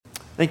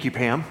Thank you,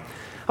 Pam.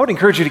 I would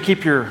encourage you to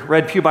keep your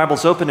red pew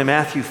Bibles open to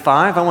Matthew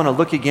 5. I want to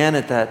look again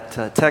at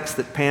that text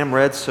that Pam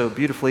read so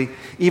beautifully,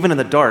 even in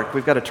the dark.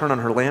 We've got to turn on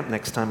her lamp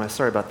next time. I'm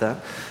sorry about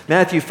that.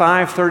 Matthew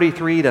 5,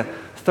 33 to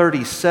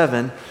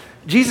 37.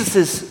 Jesus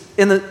is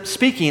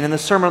speaking in the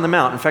Sermon on the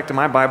Mount. In fact, in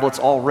my Bible, it's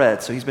all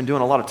red, so he's been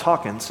doing a lot of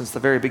talking since the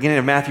very beginning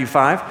of Matthew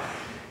 5.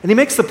 And he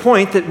makes the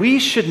point that we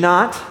should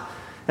not,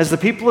 as the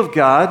people of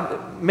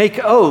God, make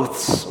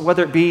oaths,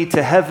 whether it be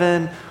to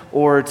heaven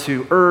or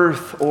to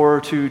earth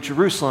or to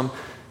Jerusalem.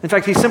 In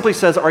fact, he simply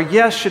says our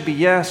yes should be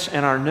yes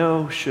and our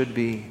no should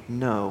be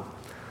no.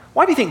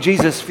 Why do you think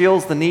Jesus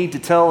feels the need to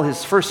tell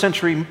his first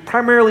century,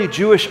 primarily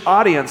Jewish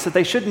audience that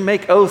they shouldn't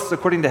make oaths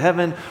according to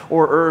heaven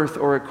or earth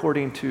or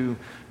according to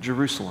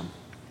Jerusalem?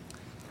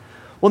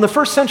 Well, in the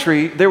first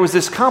century, there was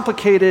this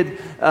complicated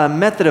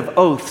method of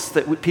oaths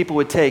that people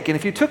would take. And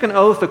if you took an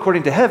oath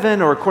according to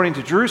heaven or according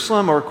to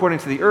Jerusalem or according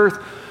to the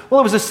earth, well,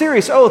 it was a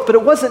serious oath, but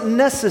it wasn't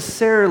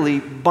necessarily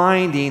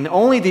binding.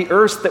 Only the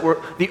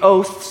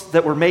oaths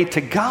that were made to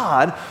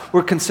God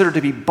were considered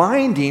to be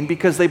binding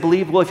because they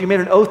believed, well, if you made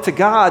an oath to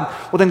God,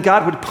 well, then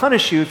God would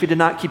punish you if you did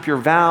not keep your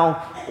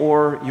vow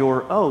or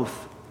your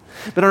oath.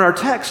 But in our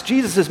text,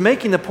 Jesus is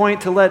making the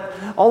point to let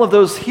all of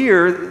those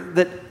here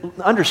that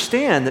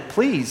understand that,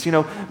 please,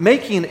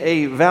 making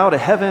a vow to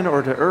heaven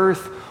or to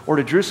earth or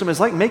to Jerusalem is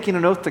like making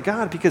an oath to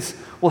God because,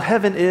 well,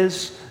 heaven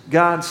is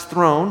God's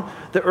throne,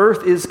 the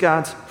earth is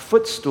God's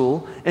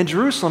footstool, and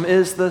Jerusalem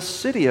is the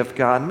city of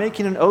God.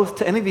 Making an oath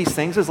to any of these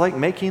things is like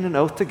making an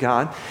oath to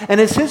God. And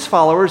as his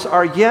followers,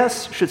 our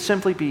yes should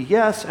simply be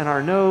yes, and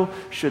our no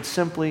should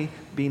simply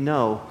be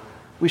no.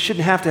 We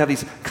shouldn't have to have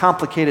these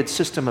complicated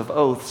system of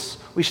oaths.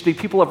 We should be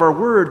people of our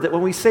word that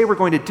when we say we're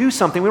going to do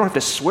something, we don't have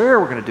to swear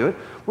we're going to do it.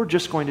 We're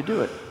just going to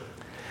do it.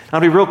 I'll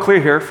be real clear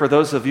here for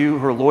those of you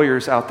who are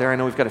lawyers out there. I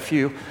know we've got a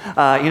few.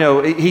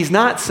 He's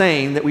not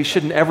saying that we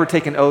shouldn't ever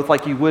take an oath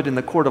like you would in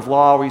the court of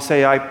law where you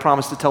say, I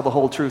promise to tell the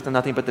whole truth and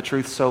nothing but the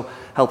truth, so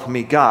help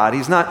me God.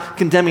 He's not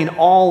condemning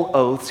all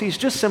oaths. He's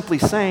just simply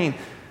saying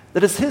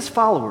that as his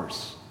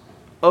followers,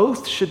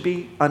 oaths should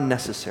be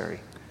unnecessary.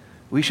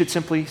 We should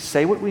simply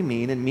say what we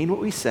mean and mean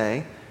what we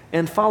say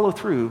and follow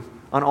through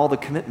on all the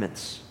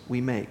commitments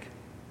we make.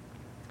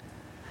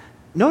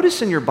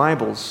 Notice in your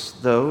Bibles,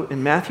 though,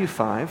 in Matthew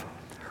 5,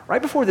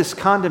 right before this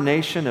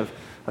condemnation of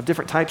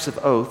different types of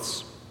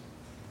oaths,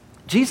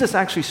 Jesus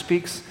actually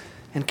speaks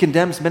and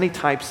condemns many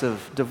types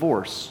of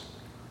divorce.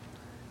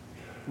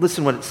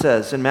 Listen what it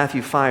says in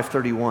Matthew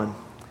 5:31.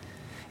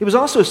 It was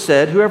also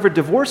said, whoever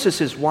divorces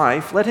his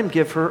wife, let him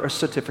give her a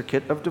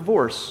certificate of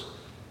divorce.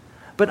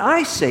 But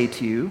I say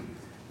to you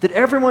that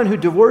everyone who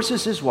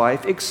divorces his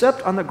wife,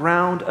 except on the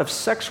ground of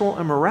sexual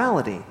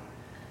immorality,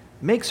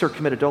 makes her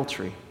commit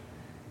adultery.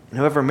 And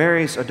whoever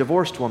marries a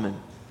divorced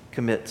woman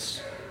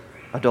commits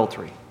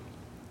adultery.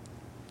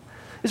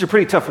 These are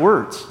pretty tough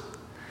words.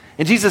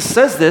 And Jesus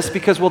says this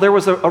because, well, there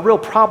was a real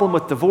problem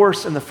with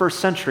divorce in the first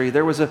century.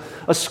 There was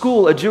a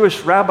school, a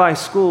Jewish rabbi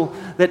school,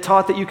 that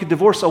taught that you could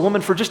divorce a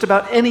woman for just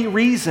about any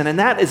reason, and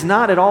that is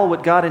not at all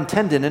what God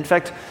intended. In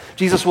fact,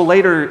 Jesus will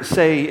later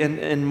say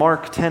in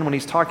Mark 10 when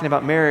he's talking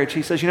about marriage,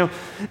 he says,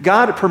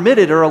 God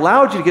permitted or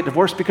allowed you to get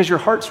divorced because your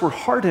hearts were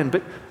hardened.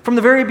 But from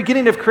the very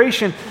beginning of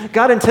creation,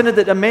 God intended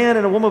that a man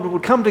and a woman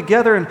would come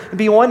together and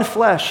be one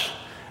flesh,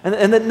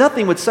 and that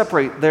nothing would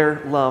separate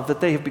their love,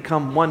 that they have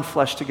become one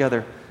flesh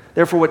together.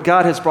 Therefore, what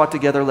God has brought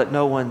together, let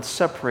no one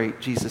separate,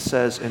 Jesus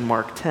says in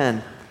Mark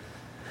 10.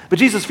 But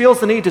Jesus feels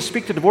the need to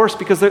speak to divorce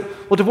because,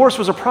 divorce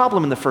was a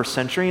problem in the first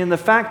century, and the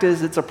fact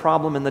is it's a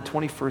problem in the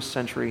 21st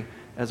century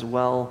as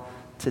well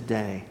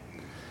today.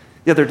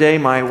 The other day,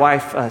 my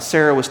wife,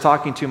 Sarah, was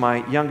talking to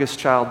my youngest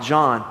child,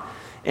 John,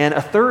 and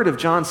a third of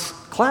John's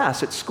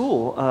class at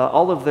school,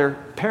 all of their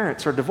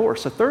parents are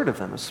divorced. A third of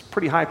them. It's a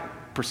pretty high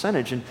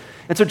percentage. And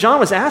so John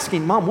was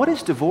asking, Mom, what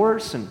is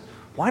divorce, and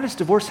why does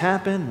divorce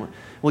happen?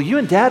 Will you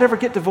and Dad ever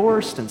get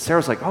divorced? And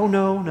Sarah's like, oh,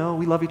 no,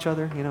 we love each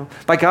other.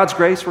 By God's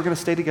grace, we're going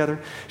to stay together.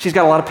 She's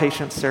got a lot of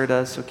patience, Sarah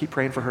does, so keep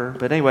praying for her.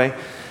 But anyway,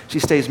 she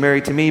stays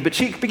married to me. But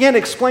she began to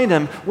explain to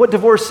him what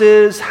divorce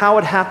is, how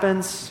it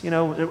happens,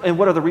 and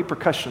what are the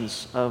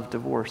repercussions of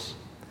divorce.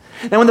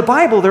 Now, in the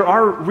Bible, there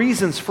are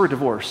reasons for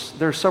divorce.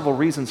 There are several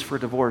reasons for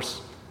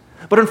divorce.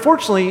 But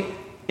unfortunately,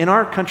 in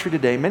our country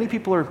today, many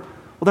people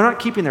they're not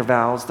keeping their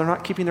vows. They're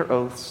not keeping their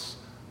oaths.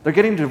 They're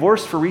getting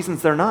divorced for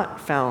reasons they're not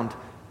found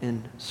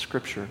in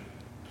Scripture.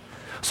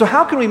 So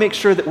how can we make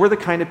sure that we're the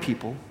kind of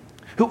people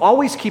who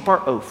always keep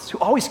our oaths, who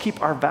always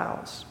keep our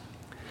vows?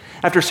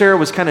 After Sarah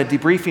was kind of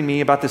debriefing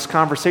me about this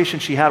conversation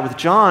she had with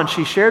John,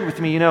 she shared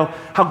with me,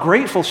 how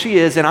grateful she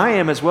is, and I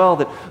am as well,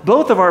 that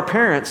both of our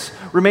parents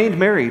remained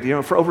married,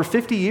 for over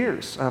 50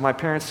 years. My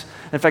parents,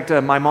 in fact,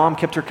 my mom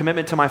kept her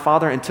commitment to my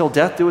father until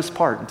death do us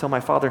part, until my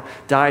father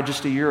died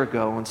just a year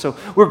ago. And so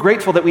we're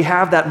grateful that we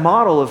have that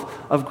model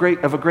of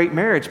a great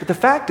marriage. But the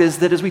fact is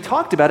that as we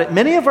talked about it,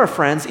 many of our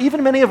friends,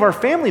 even many of our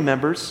family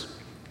members,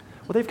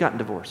 they've gotten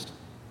divorced.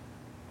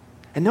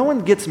 And no one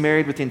gets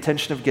married with the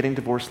intention of getting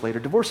divorced later.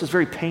 Divorce is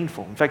very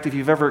painful. In fact, if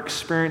you've ever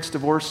experienced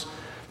divorce,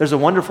 there's a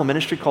wonderful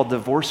ministry called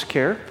Divorce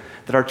Care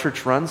that our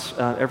church runs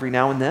every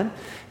now and then.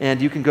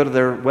 And you can go to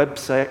their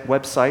website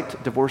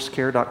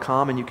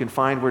divorcecare.com, and you can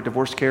find where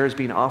divorce care is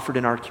being offered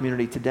in our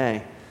community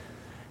today,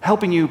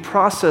 helping you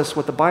process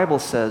what the Bible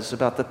says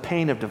about the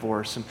pain of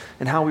divorce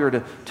and how we are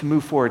to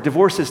move forward.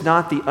 Divorce is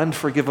not the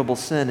unforgivable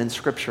sin in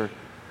Scripture.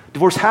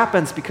 Divorce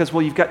happens because,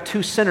 well, you've got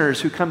two sinners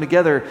who come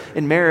together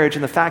in marriage,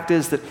 and the fact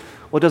is that,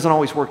 well, it doesn't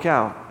always work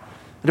out.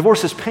 And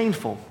divorce is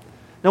painful.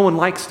 No one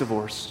likes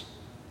divorce.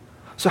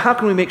 So how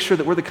can we make sure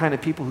that we're the kind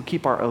of people who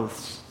keep our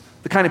oaths?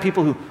 The kind of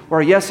people who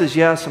our yes is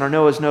yes and our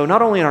no is no,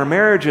 not only in our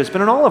marriages,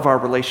 but in all of our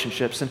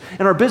relationships and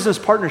in our business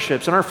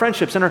partnerships and our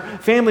friendships and our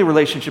family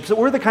relationships, that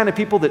we're the kind of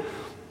people that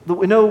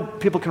we know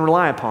people can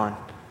rely upon,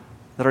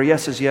 that our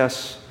yes is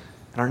yes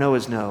and our no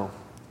is no,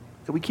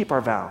 that we keep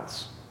our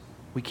vows,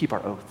 we keep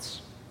our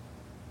oaths.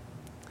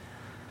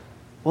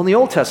 Well, in the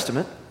Old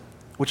Testament,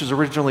 which was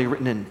originally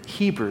written in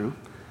Hebrew,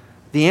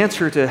 the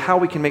answer to how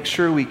we can make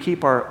sure we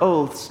keep our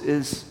oaths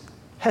is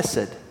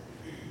Hesed.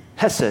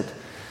 Hesed.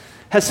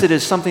 Hesed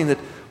is something that,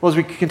 well, as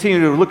we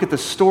continue to look at the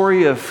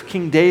story of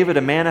King David,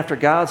 a man after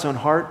God's own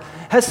heart,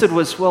 Hesed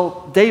was,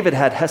 well, David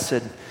had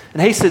Hesed.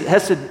 And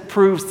Hesed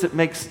proves that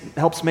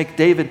helps make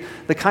David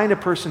the kind of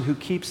person who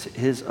keeps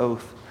his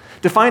oath.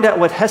 To find out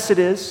what Hesed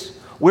is,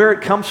 where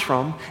it comes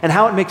from, and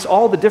how it makes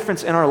all the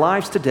difference in our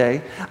lives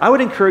today, I would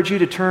encourage you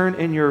to turn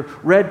in your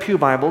red pew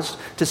Bibles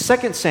to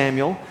 2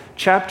 Samuel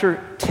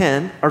chapter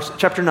 9,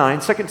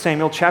 2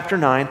 Samuel chapter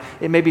 9.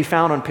 It may be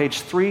found on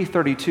page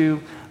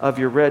 332 of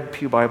your red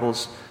pew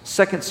Bibles,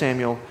 2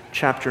 Samuel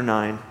chapter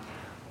 9.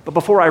 But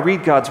before I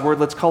read God's word,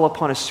 let's call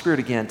upon His Spirit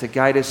again to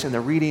guide us in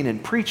the reading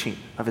and preaching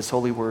of His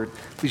holy word.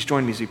 Please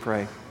join me as we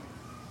pray.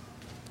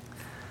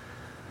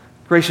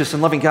 Gracious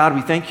and loving God,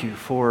 we thank you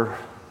for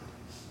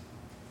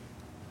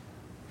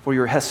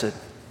your Hesed,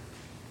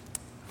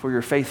 for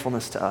your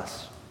faithfulness to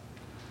us.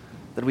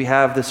 That we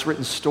have this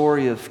written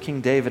story of King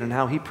David and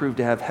how he proved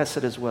to have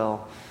Hesed as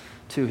well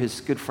to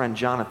his good friend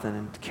Jonathan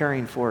and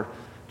caring for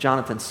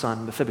Jonathan's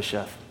son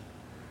Mephibosheth.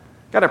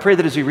 God, I pray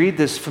that as we read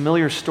this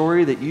familiar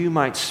story that you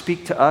might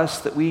speak to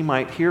us, that we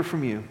might hear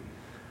from you,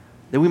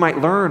 that we might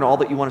learn all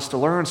that you want us to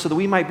learn so that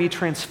we might be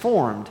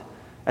transformed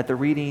at the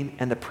reading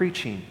and the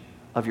preaching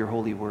of your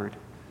holy word.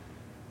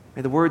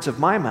 May the words of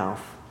my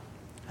mouth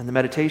and the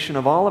meditation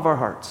of all of our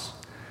hearts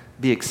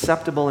be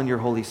acceptable in your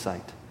holy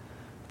sight.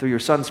 Through your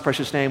Son's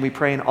precious name we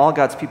pray, and all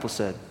God's people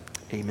said,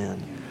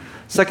 amen.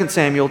 2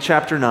 Samuel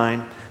chapter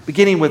 9,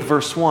 beginning with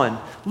verse 1.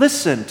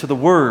 Listen to the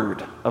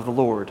word of the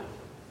Lord.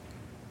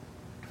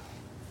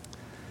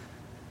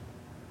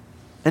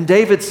 And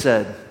David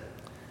said,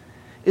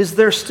 "Is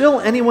there still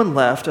anyone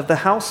left of the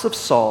house of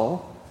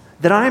Saul,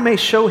 that I may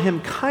show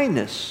him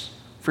kindness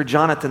for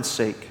Jonathan's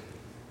sake?"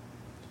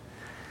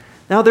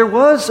 Now there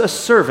was a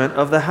servant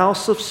of the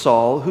house of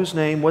Saul whose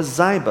name was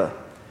Ziba.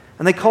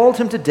 And they called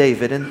him to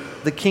David, and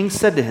the king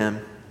said to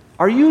him,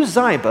 "Are you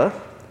Ziba?"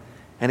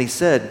 And he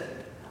said,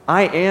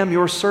 "I am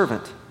your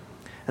servant."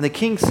 And the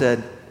king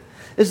said,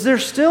 "Is there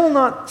still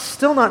not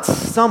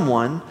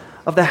someone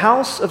of the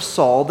house of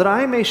Saul, that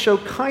I may show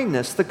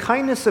kindness, the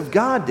kindness of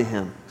God to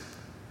him?"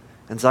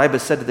 And Ziba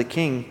said to the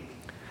king,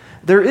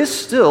 "There is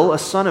still a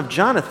son of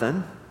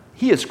Jonathan.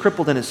 He is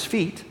crippled in his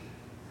feet."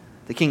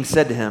 The king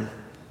said to him,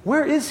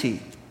 "Where is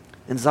he?"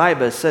 And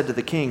Ziba said to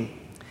the king,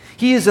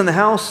 "He is in the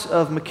house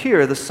of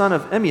Machir, the son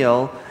of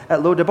Amiel,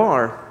 at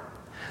Lo-debar."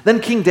 Then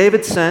King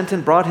David sent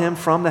and brought him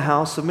from the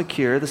house of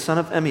Machir, the son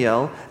of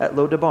Amiel, at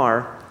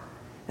Lo-debar.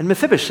 And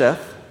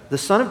Mephibosheth, the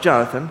son of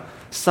Jonathan,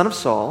 son of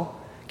Saul,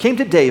 came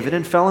to David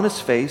and fell on his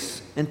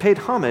face and paid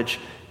homage.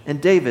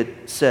 And David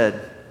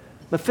said,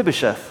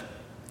 "Mephibosheth."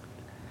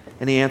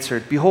 And he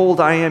answered, "Behold,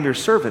 I am your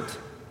servant."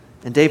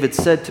 And David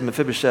said to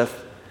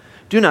Mephibosheth,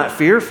 "Do not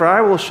fear, for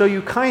I will show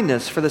you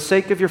kindness for the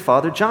sake of your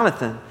father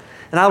Jonathan.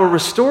 And I will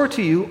restore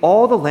to you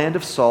all the land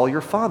of Saul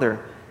your father,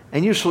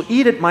 and you shall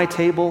eat at my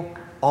table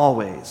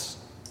always."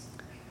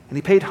 And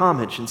he paid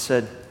homage and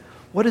said,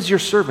 "What is your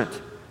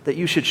servant, that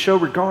you should show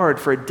regard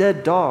for a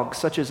dead dog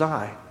such as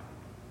I?"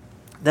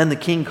 Then the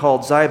king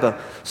called Ziba,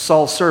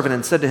 Saul's servant,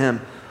 and said to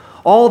him,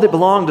 "All that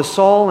belonged to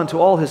Saul and to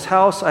all his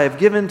house I have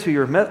given to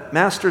your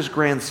master's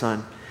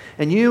grandson.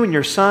 And you and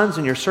your sons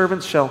and your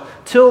servants shall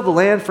till the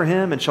land for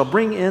him and shall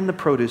bring in the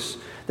produce,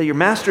 that your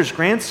master's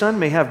grandson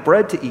may have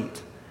bread to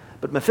eat.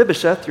 But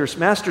Mephibosheth, your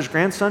master's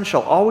grandson,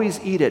 shall always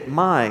eat at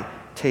my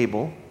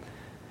table."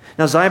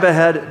 Now Ziba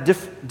had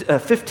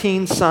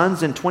 15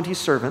 sons and 20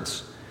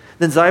 servants.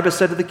 Then Ziba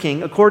said to the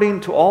king,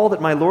 "According to all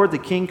that my lord the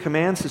king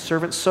commands his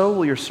servant, so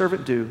will your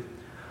servant do."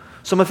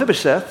 So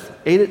Mephibosheth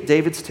ate at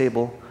David's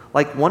table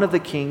like one of the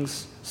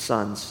king's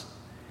sons.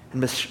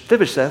 And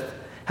Mephibosheth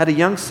had a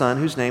young son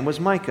whose name was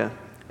Micah.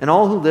 And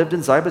all who lived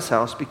in Ziba's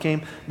house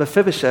became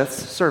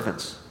Mephibosheth's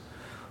servants.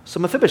 So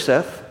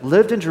Mephibosheth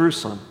lived in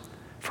Jerusalem,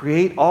 for he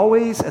ate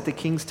always at the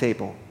king's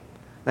table.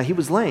 Now he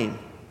was lame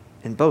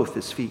in both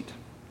his feet.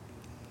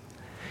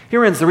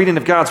 Here ends the reading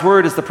of God's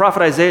word. As the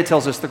prophet Isaiah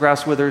tells us, the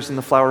grass withers and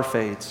the flower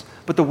fades,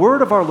 but the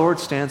word of our Lord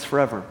stands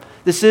forever.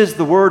 This is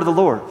the word of the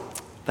Lord.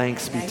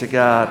 Thanks be to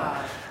God.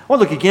 I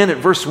want to look again at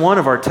verse 1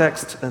 of our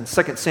text in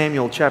 2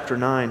 Samuel chapter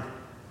 9.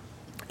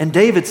 And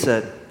David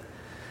said,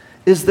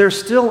 "Is there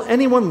still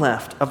anyone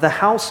left of the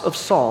house of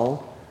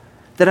Saul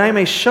that I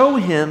may show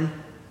him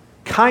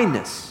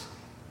kindness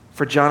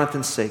for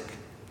Jonathan's sake?"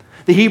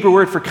 The Hebrew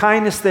word for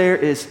kindness there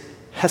is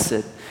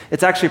hesed.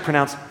 It's actually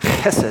pronounced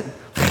chesed,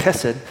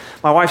 chesed.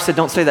 My wife said,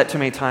 "Don't say that too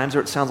many times or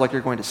it sounds like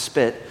you're going to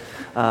spit,"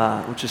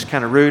 which is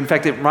kind of rude. In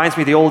fact, it reminds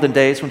me of the olden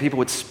days when people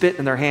would spit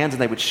in their hands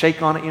and they would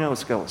shake on it.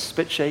 It's called a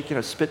spit shake,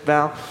 spit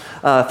vow.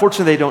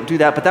 Fortunately, they don't do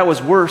that, but that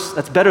was worse.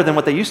 That's better than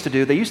what they used to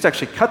do. They used to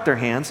actually cut their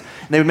hands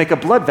and they would make a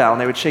blood vow and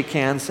they would shake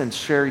hands and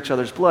share each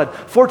other's blood.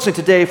 Fortunately,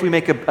 today, if we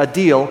make a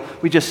deal,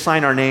 we just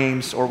sign our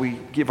names or we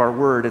give our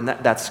word, and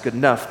that's good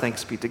enough,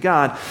 thanks be to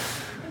God.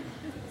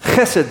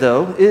 Chesed,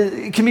 though,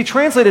 it can be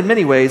translated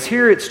many ways.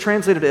 Here it's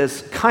translated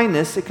as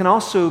kindness. It can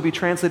also be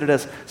translated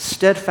as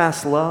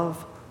steadfast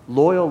love,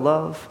 loyal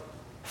love,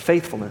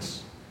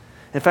 faithfulness.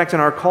 In fact,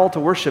 in our call to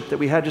worship that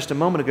we had just a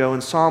moment ago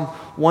in Psalm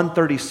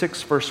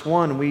 136, verse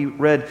 1, we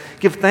read,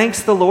 "Give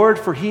thanks to the Lord,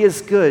 for he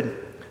is good,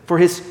 for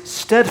his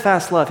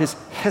steadfast love," his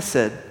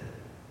hesed,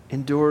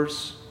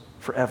 "endures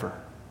forever."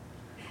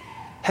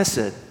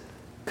 Hesed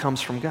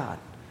comes from God.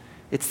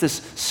 It's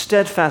this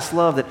steadfast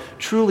love that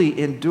truly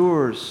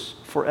endures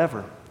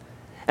forever.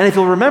 And if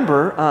you'll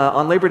remember,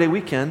 on Labor Day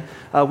weekend,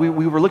 we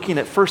were looking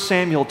at 1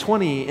 Samuel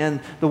 20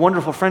 and the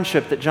wonderful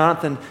friendship that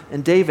Jonathan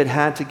and David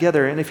had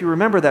together. And if you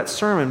remember that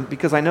sermon,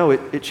 because I know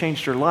it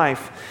changed your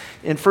life,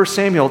 in 1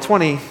 Samuel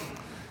 20,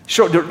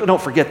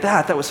 don't forget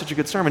that. That was such a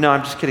good sermon. No,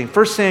 I'm just kidding.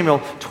 1 Samuel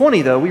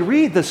 20, though, we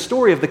read the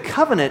story of the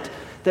covenant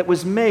that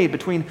was made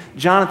between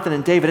Jonathan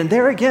and David. And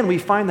there again, we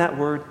find that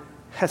word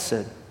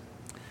hesed.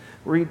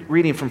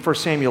 Reading from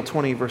 1 Samuel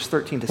 20, verse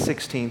 13 to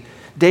 16.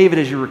 David,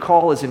 as you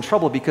recall, is in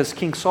trouble because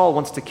King Saul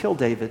wants to kill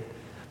David.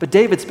 But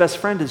David's best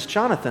friend is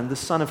Jonathan, the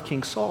son of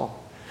King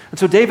Saul. And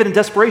so David, in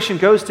desperation,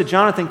 goes to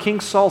Jonathan, King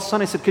Saul's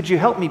son. He said, "Could you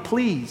help me,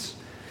 please?"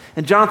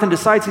 And Jonathan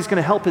decides he's going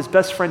to help his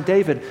best friend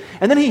David.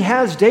 And then he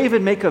has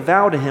David make a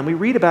vow to him. We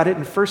read about it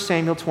in 1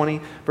 Samuel 20,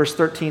 verse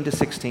 13 to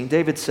 16.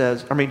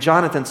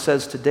 Jonathan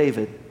says to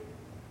David,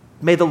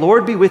 "May the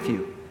Lord be with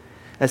you,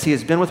 as he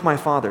has been with my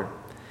father.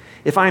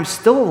 If I am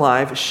still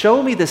alive,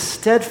 show me the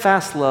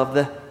steadfast love,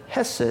 the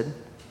hesed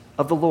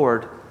of the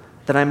Lord,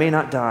 that I may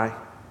not die.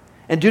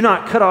 And do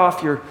not cut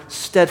off your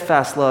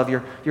steadfast love,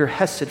 your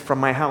hesed from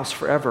my house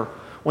forever,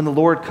 when the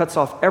Lord cuts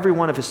off every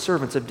one of his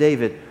servants of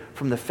David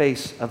from the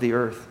face of the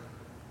earth."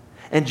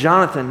 And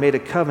Jonathan made a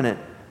covenant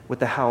with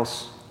the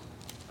house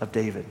of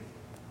David.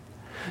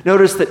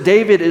 Notice that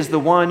David is the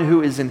one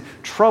who is in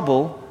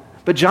trouble,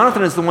 but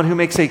Jonathan is the one who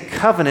makes a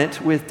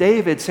covenant with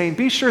David, saying,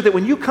 "Be sure that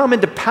when you come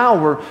into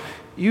power,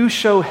 you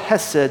show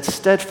hesed,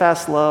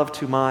 steadfast love,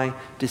 to my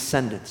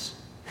descendants."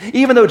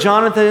 Even though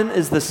Jonathan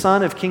is the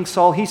son of King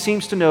Saul, he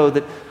seems to know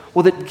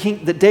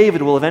that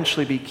David will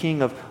eventually be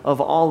king of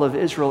all of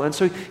Israel. And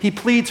so he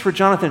pleads for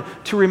Jonathan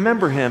to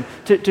remember him,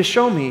 to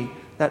show me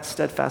that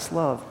steadfast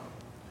love.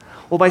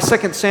 Well, by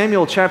 2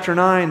 Samuel chapter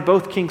 9,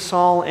 both King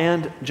Saul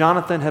and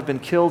Jonathan have been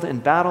killed in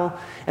battle.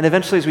 And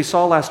eventually, as we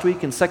saw last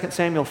week in 2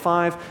 Samuel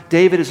 5,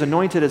 David is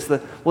anointed as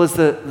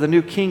the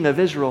new king of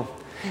Israel.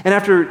 And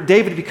after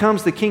David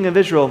becomes the king of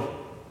Israel,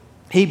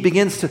 he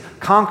begins to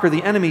conquer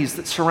the enemies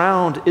that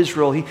surround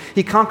Israel.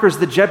 He conquers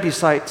the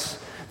Jebusites,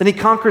 then he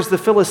conquers the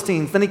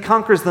Philistines, then he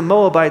conquers the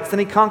Moabites, then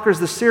he conquers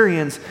the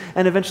Syrians,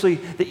 and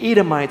eventually the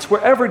Edomites.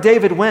 Wherever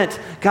David went,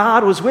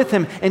 God was with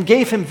him and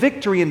gave him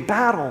victory in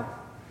battle.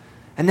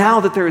 And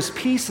now that there is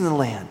peace in the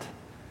land,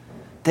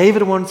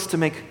 David wants to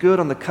make good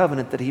on the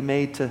covenant that he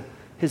made to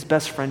his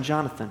best friend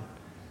Jonathan.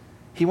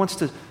 He wants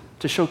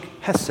to show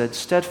hesed,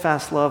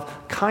 steadfast love,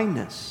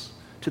 kindness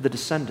to the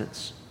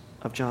descendants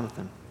of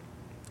Jonathan.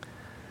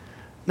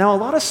 Now, a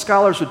lot of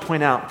scholars would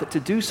point out that to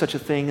do such a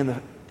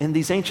thing in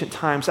these ancient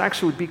times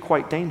actually would be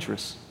quite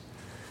dangerous.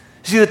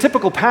 See, the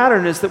typical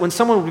pattern is that when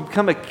someone would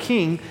become a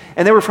king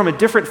and they were from a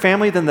different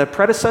family than the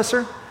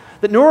predecessor,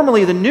 that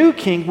normally the new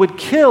king would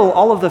kill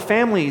all of the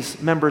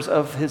family's members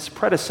of his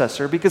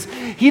predecessor because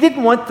he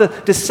didn't want the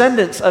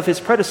descendants of his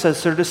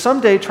predecessor to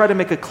someday try to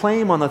make a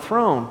claim on the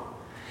throne.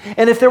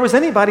 And if there was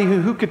anybody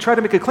who could try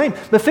to make a claim,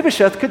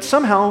 Mephibosheth could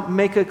somehow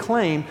make a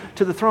claim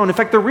to the throne. In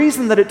fact, the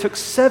reason that it took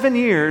 7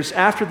 years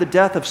after the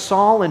death of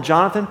Saul and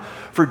Jonathan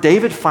for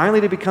David finally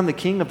to become the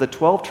king of the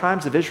 12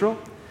 tribes of Israel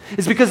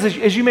is because,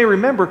 as you may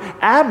remember,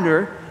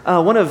 Abner,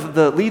 one of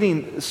the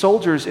leading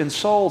soldiers in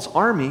Saul's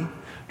army,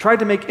 tried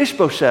to make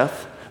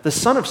Ishbosheth, the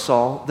son of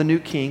Saul, the new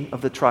king of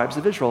the tribes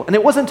of Israel. And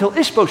it wasn't until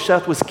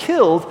Ishbosheth was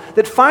killed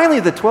that finally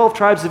the 12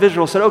 tribes of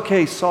Israel said,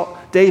 "Okay,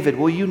 David,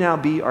 will you now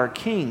be our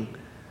king?"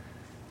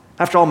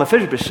 After all,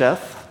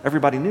 Mephibosheth,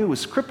 everybody knew,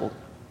 was crippled.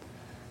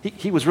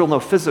 He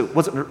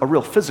wasn't a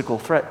real physical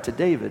threat to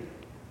David.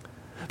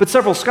 But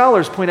several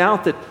scholars point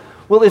out that,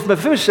 well, if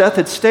Mephibosheth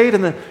had stayed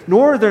in the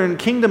northern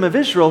kingdom of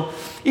Israel,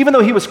 even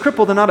though he was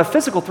crippled and not a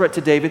physical threat to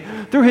David,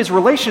 through his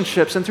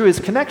relationships and through his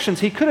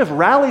connections, he could have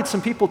rallied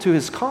some people to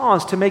his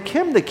cause to make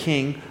him the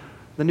king,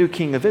 the new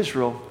king of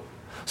Israel.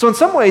 So in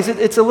some ways,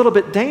 it's a little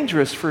bit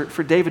dangerous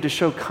for David to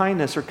show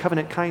kindness or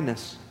covenant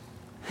kindness.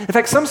 In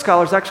fact, some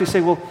scholars actually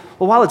say, well,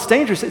 while it's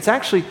dangerous, it's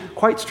actually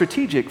quite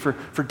strategic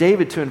for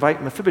David to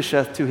invite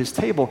Mephibosheth to his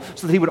table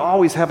so that he would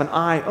always have an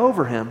eye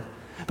over him.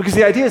 Because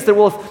the idea is that,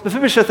 well, if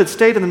Mephibosheth had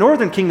stayed in the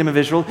northern kingdom of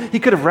Israel, he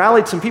could have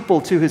rallied some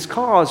people to his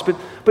cause.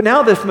 But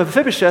now that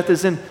Mephibosheth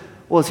is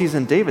as he's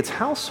in David's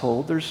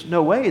household, there's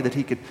no way that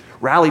he could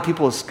rally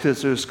people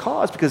to his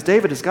cause because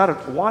David has got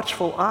a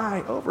watchful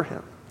eye over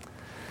him.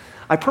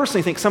 I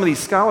personally think some of these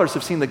scholars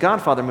have seen the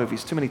Godfather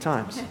movies too many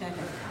times.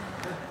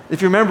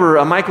 If you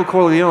remember, Michael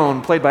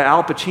Corleone, played by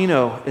Al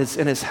Pacino, is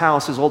in his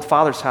house, his old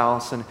father's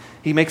house, and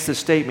he makes this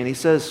statement. He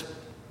says,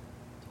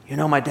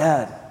 my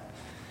dad,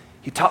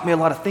 he taught me a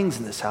lot of things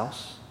in this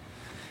house.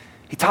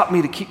 He taught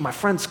me to keep my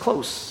friends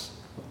close,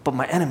 but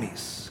my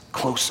enemies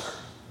closer.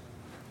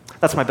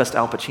 That's my best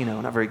Al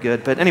Pacino, not very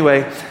good. But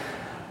anyway,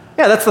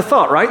 yeah, that's the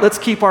thought, right? Let's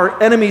keep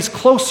our enemies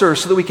closer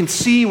so that we can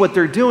see what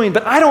they're doing.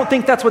 But I don't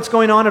think that's what's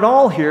going on at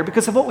all here,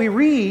 because of what we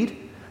read.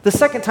 The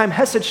second time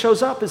Hesed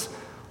shows up is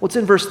what's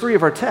in verse 3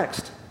 of our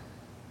text.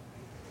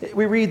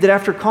 We read that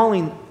after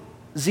calling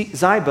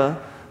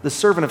Ziba, the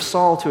servant of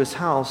Saul, to his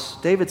house,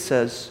 David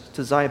says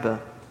to Ziba,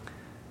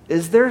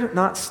 "Is there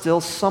not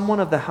still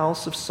someone of the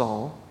house of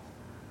Saul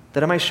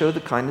that I might show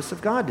the kindness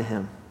of God to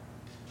him?"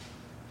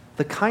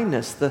 The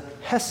kindness, the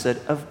Hesed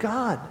of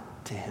God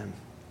to him.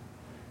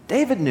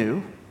 David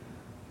knew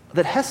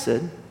that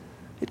Hesed,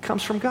 it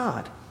comes from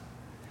God.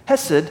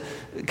 Hesed,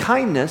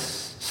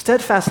 kindness,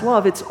 steadfast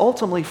love, it's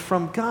ultimately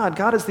from God.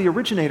 God is the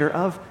originator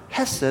of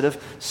Hesed,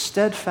 of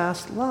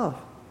steadfast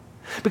love.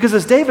 Because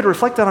as David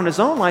reflected on his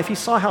own life, he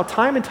saw how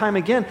time and time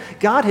again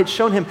God had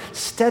shown him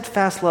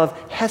steadfast love,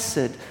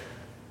 Hesed,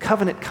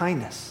 covenant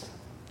kindness.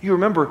 You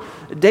remember,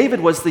 David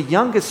was the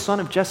youngest son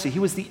of Jesse. He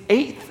was the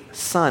 8th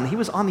son. He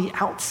was on the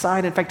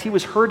outside. In fact, he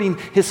was herding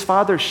his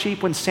father's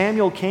sheep when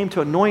Samuel came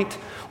to anoint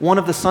one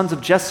of the sons of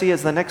Jesse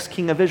as the next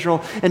king of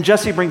Israel. And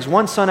Jesse brings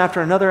one son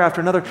after another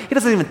after another. He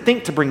doesn't even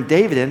think to bring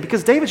David in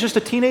because David's just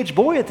a teenage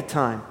boy at the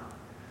time.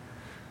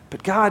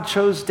 But God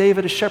chose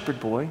David, a shepherd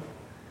boy,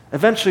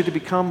 eventually to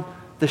become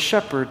the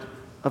shepherd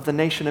of the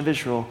nation of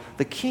Israel,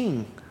 the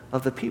king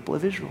of the people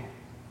of Israel.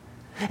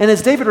 And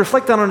as David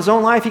reflected on his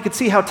own life, he could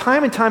see how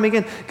time and time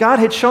again God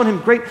had shown him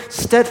great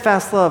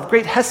steadfast love,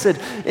 great hesed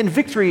in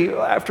victory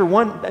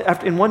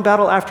in one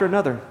battle after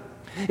another.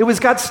 It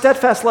was God's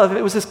steadfast love.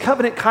 It was his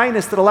covenant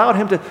kindness that allowed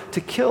him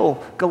to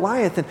kill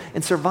Goliath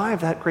and survive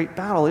that great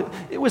battle.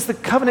 It was the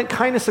covenant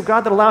kindness of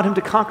God that allowed him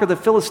to conquer the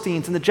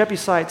Philistines and the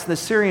Jebusites and the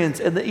Syrians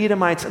and the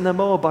Edomites and the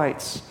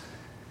Moabites.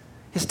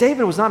 Yes,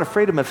 David was not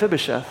afraid of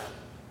Mephibosheth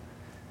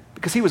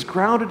because he was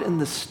grounded in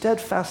the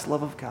steadfast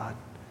love of God.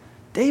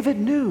 David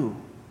knew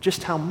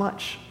just how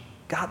much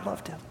God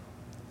loved him.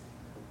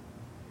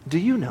 Do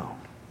you know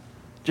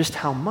just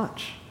how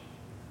much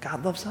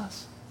God loves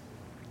us?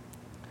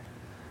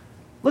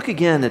 Look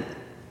again at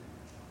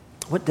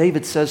what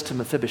David says to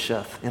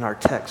Mephibosheth in our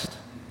text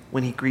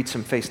when he greets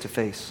him face to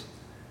face.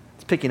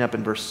 It's picking up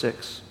in verse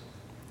 6.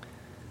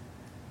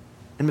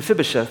 And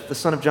Mephibosheth, the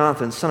son of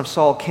Jonathan, son of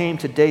Saul, came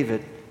to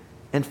David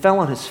and fell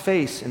on his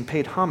face and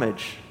paid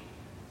homage.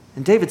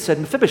 And David said,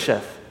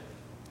 "Mephibosheth."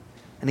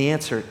 And he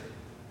answered,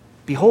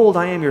 "Behold,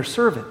 I am your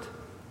servant."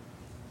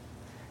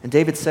 And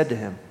David said to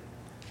him,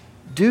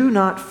 "Do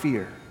not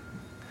fear."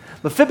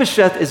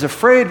 Mephibosheth is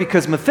afraid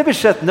because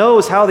Mephibosheth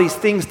knows how these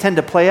things tend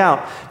to play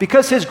out.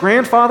 Because his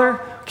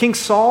grandfather, King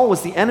Saul,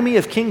 was the enemy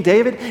of King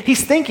David,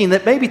 he's thinking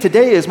that maybe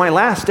today is my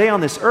last day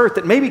on this earth,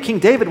 that maybe King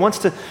David wants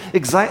to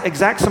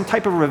exact some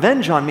type of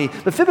revenge on me.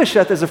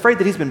 Mephibosheth is afraid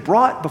that he's been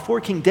brought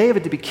before King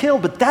David to be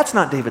killed, but that's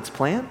not David's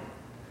plan.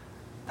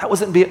 That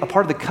wasn't a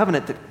part of the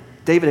covenant that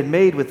David had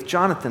made with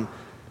Jonathan,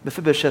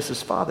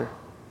 Mephibosheth's father.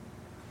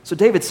 So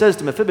David says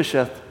to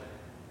Mephibosheth,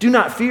 "Do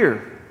not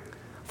fear,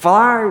 for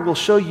I will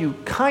show you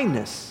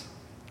kindness,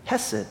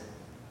 Hesed,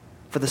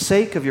 for the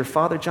sake of your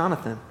father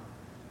Jonathan.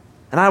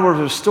 And I will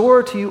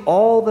restore to you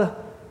all the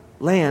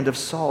land of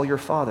Saul your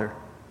father.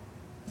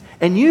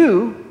 And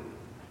you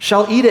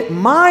shall eat at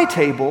my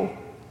table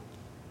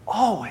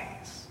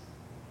always."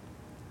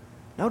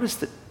 Notice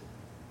that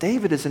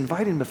David is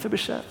inviting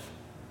Mephibosheth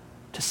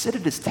to sit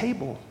at his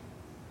table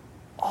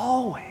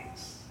always.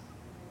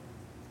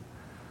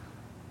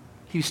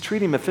 He's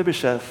treating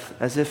Mephibosheth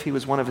as if he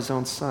was one of his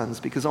own sons,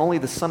 because only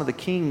the sons of the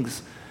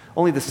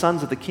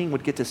king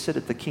would get to sit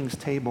at the king's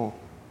table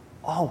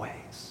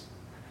always.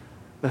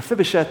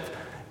 Mephibosheth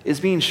is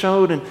being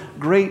shown in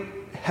great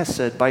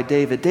hesed by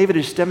David. David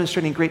is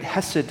demonstrating great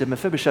hesed to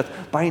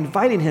Mephibosheth by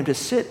inviting him to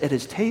sit at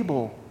his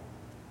table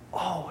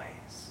always.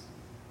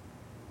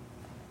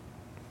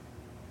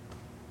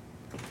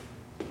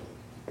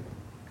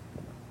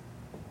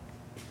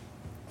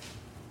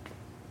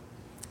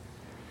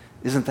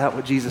 Isn't that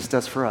what Jesus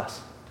does for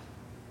us?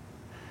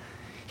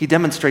 He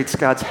demonstrates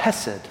God's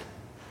hesed,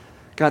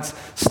 God's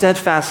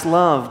steadfast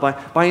love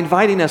by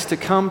inviting us to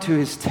come to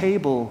his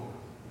table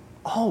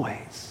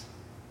always.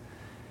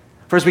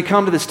 For as we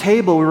come to this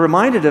table, we're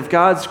reminded of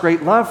God's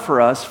great love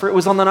for us. For it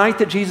was on the night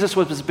that Jesus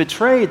was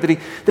betrayed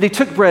that he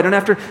took bread, and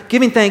after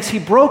giving thanks, he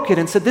broke it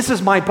and said, "This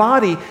is my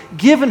body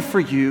given for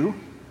you.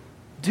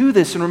 Do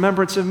this in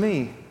remembrance of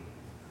me.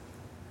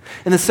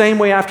 In the same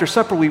way, after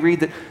supper, we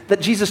read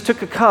that Jesus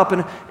took a cup,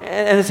 and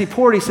as he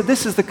poured, he said,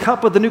 this is the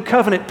cup of the new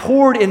covenant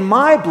poured in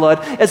my blood.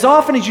 As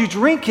often as you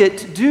drink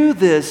it, do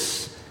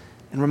this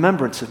in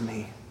remembrance of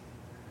me.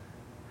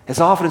 As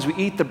often as we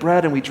eat the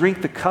bread and we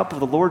drink the cup of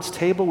the Lord's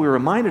table, we're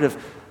reminded of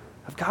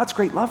God's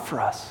great love for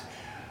us.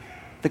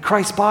 That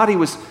Christ's body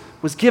was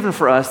given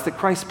for us, that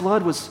Christ's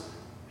blood was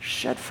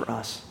shed for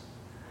us.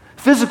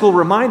 Physical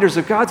reminders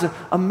of God's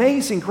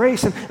amazing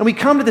grace. And we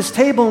come to this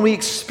table and we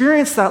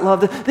experience that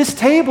love. This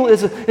table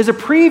is a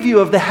preview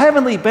of the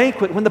heavenly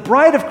banquet when the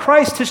bride of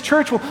Christ, his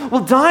church,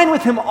 will dine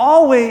with him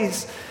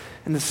always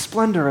in the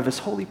splendor of his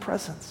holy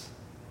presence.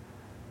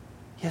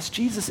 Yes,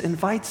 Jesus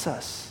invites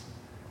us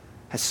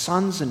as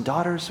sons and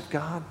daughters of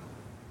God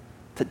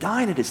to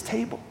dine at his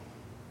table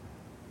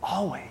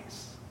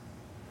always.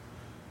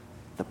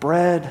 The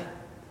bread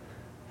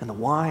and the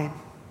wine,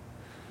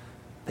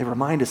 they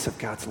remind us of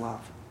God's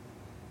love.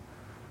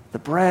 The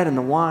bread and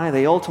the wine,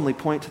 they ultimately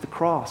point to the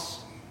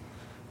cross,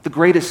 the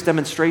greatest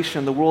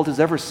demonstration the world has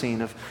ever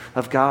seen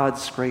of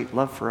God's great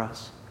love for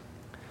us.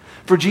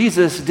 For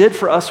Jesus did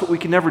for us what we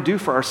can never do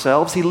for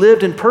ourselves. He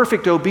lived in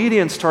perfect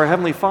obedience to our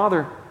Heavenly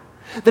Father.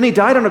 Then he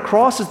died on a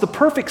cross as the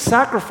perfect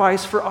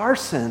sacrifice for our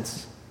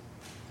sins.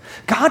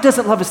 God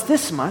doesn't love us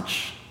this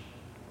much.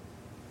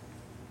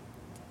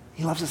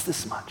 He loves us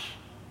this much.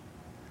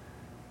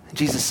 And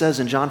Jesus says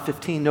in John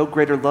 15, no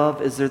greater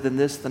love is there than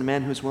this, than a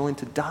man who is willing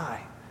to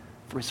die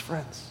for his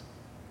friends.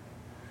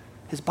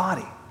 His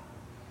body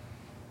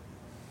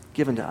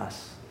given to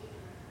us.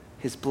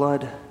 His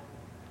blood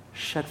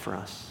shed for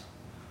us.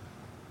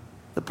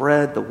 The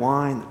bread, the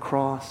wine, the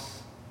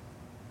cross,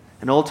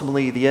 and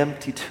ultimately the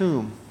empty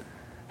tomb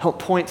help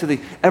point to the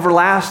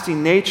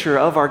everlasting nature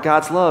of our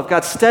God's love.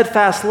 God's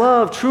steadfast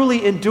love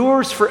truly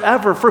endures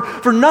forever,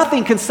 for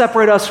nothing can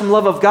separate us from the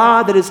love of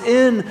God that is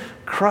in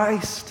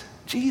Christ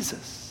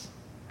Jesus.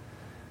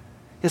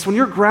 Yes, when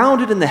you're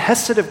grounded in the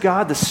hesed of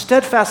God, the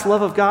steadfast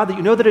love of God that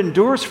you know that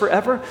endures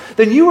forever,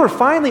 then you are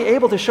finally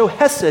able to show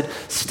hesed,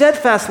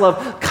 steadfast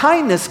love,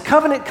 kindness,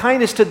 covenant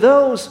kindness to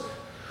those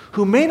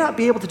who may not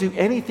be able to do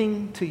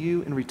anything to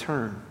you in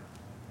return.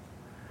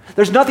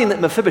 There's nothing that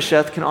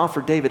Mephibosheth can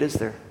offer David, is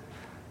there?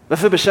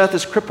 Mephibosheth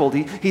is crippled.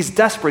 He's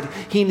desperate.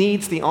 He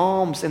needs the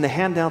alms and the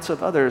handouts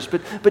of others.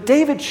 But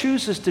David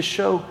chooses to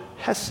show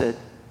hesed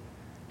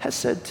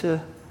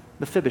to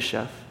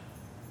Mephibosheth,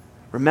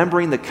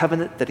 remembering the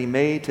covenant that he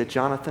made to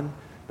Jonathan,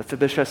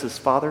 Mephibosheth's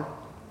father,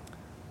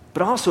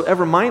 but also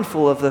ever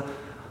mindful of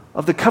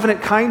the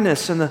covenant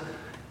kindness and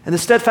the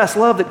steadfast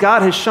love that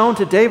God has shown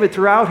to David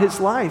throughout his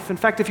life. In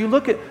fact, if you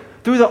look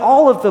through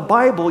all of the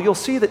Bible, you'll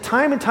see that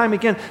time and time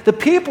again, the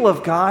people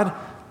of God,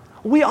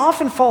 we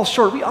often fall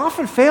short. We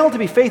often fail to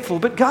be faithful,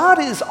 but God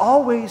is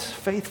always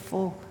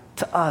faithful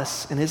to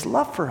us in his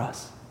love for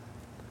us.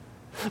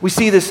 We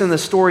see this in the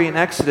story in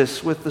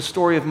Exodus with the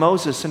story of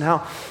Moses and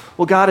how,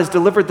 God has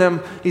delivered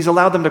them. He's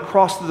allowed them to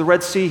cross through the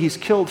Red Sea. He's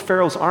killed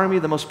Pharaoh's army,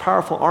 the most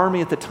powerful army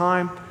at the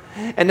time.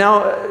 And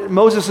now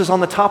Moses is on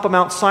the top of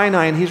Mount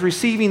Sinai and he's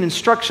receiving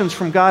instructions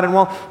from God. And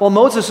while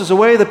Moses is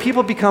away, the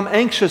people become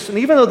anxious. And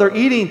even though they're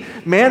eating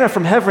manna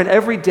from heaven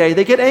every day,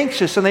 they get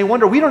anxious and they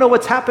wonder, we don't know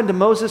what's happened to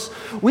Moses.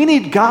 We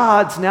need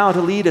gods now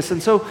to lead us.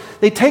 And so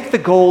they take the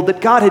gold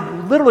that God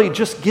had literally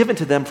just given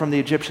to them from the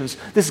Egyptians,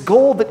 this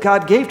gold that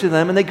God gave to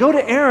them. And they go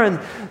to Aaron,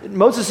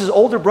 Moses'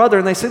 older brother,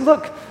 and they say,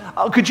 look,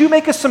 could you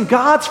make us some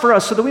gods for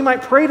us so that we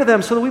might pray to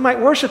them, so that we might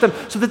worship them,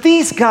 so that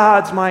these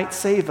gods might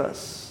save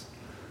us?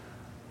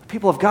 The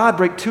people of God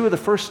break two of the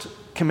first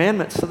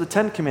commandments of the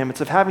 10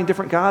 commandments of having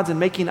different gods and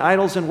making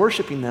idols and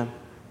worshiping them.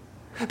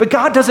 But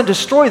God doesn't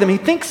destroy them. He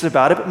thinks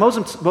about it, but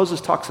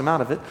Moses talks him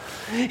out of it.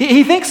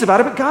 He thinks about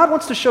it, but God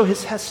wants to show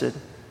his hesed,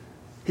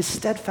 his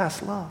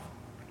steadfast love.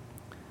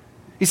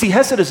 You see,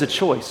 hesed is a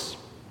choice.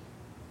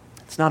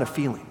 It's not a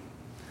feeling.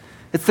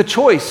 It's the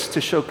choice to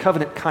show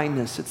covenant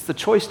kindness. It's the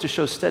choice to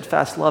show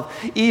steadfast love,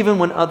 even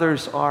when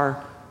others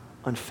are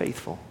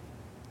unfaithful.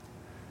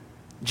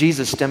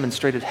 Jesus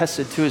demonstrated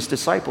hesed to his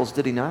disciples,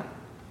 did he not?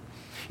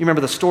 You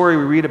remember the story,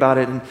 we read about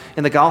it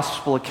in the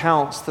gospel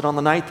accounts, that on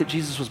the night that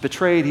Jesus was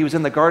betrayed, he was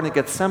in the Garden of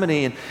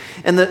Gethsemane,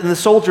 and the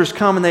soldiers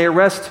come and they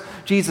arrest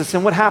Jesus.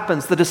 And what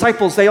happens? The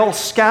disciples, they all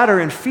scatter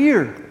in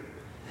fear.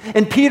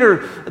 And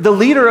Peter, the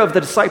leader of the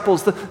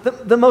disciples,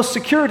 the most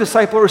secure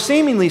disciple, or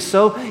seemingly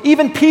so,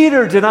 even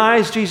Peter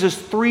denies Jesus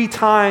 3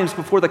 times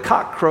before the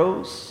cock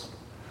crows.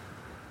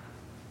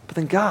 But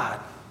then God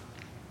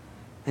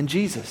and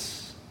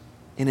Jesus,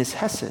 in his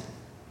hesed,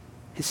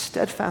 his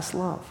steadfast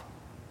love,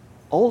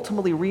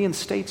 ultimately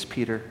reinstates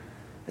Peter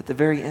at the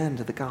very end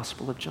of the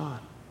Gospel of John.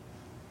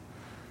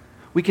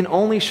 We can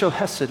only show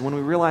hesed when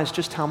we realize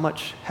just how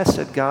much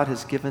hesed God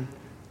has given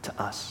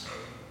to us.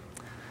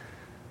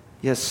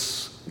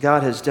 Yes,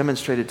 God has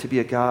demonstrated to be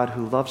a God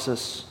who loves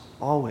us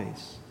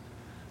always,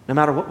 no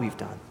matter what we've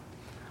done.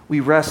 We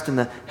rest in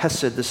the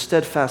hesed, the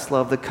steadfast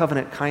love, the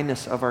covenant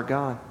kindness of our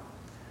God.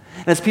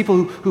 And as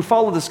people who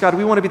follow this God,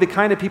 we want to be the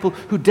kind of people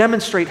who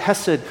demonstrate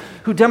hesed,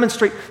 who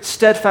demonstrate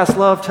steadfast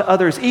love to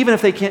others, even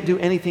if they can't do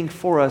anything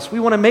for us. We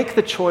want to make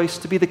the choice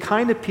to be the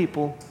kind of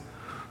people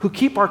who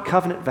keep our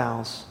covenant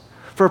vows.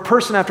 For a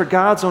person after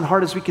God's own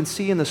heart, as we can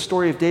see in the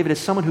story of David, is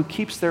someone who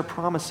keeps their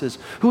promises,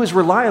 who is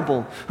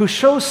reliable, who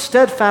shows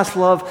steadfast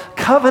love,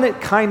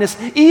 covenant kindness,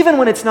 even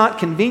when it's not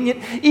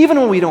convenient, even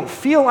when we don't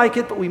feel like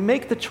it, but we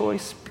make the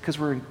choice because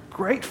we're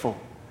grateful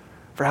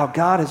for how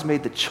God has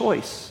made the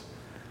choice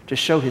to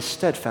show his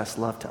steadfast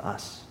love to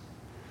us.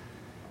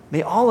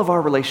 May all of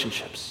our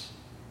relationships,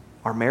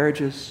 our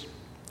marriages,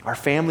 our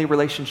family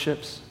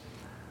relationships,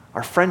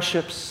 our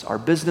friendships, our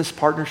business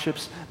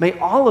partnerships, may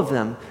all of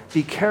them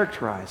be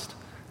characterized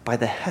by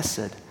the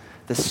hesed,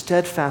 the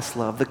steadfast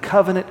love, the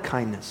covenant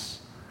kindness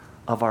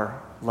of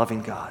our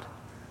loving God.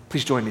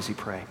 Please join me as we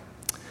pray.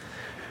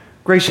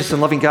 Gracious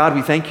and loving God,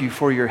 we thank you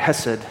for your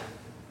hesed,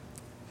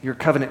 your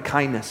covenant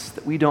kindness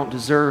that we don't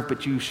deserve,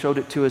 but you showed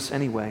it to us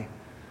anyway.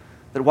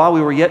 That while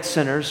we were yet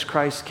sinners,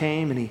 Christ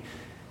came and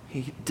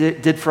he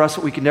did for us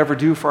what we could never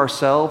do for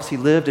ourselves. He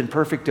lived in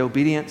perfect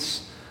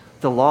obedience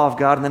to the law of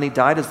God, and then he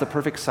died as the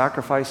perfect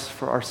sacrifice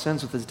for our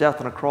sins with his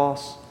death on a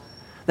cross.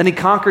 Then he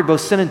conquered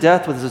both sin and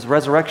death with his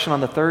resurrection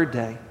on the third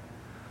day.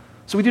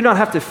 So we do not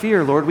have to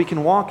fear, Lord. We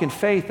can walk in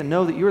faith and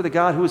know that you are the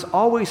God who is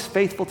always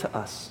faithful to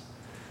us.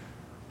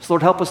 So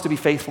Lord, help us to be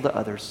faithful to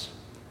others.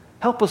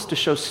 Help us to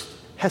show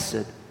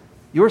hesed,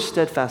 your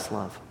steadfast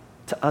love,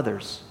 to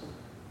others,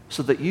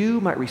 so that you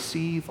might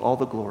receive all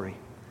the glory.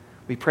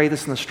 We pray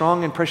this in the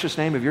strong and precious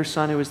name of your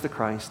Son, who is the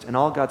Christ, and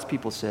all God's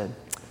people said,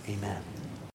 amen.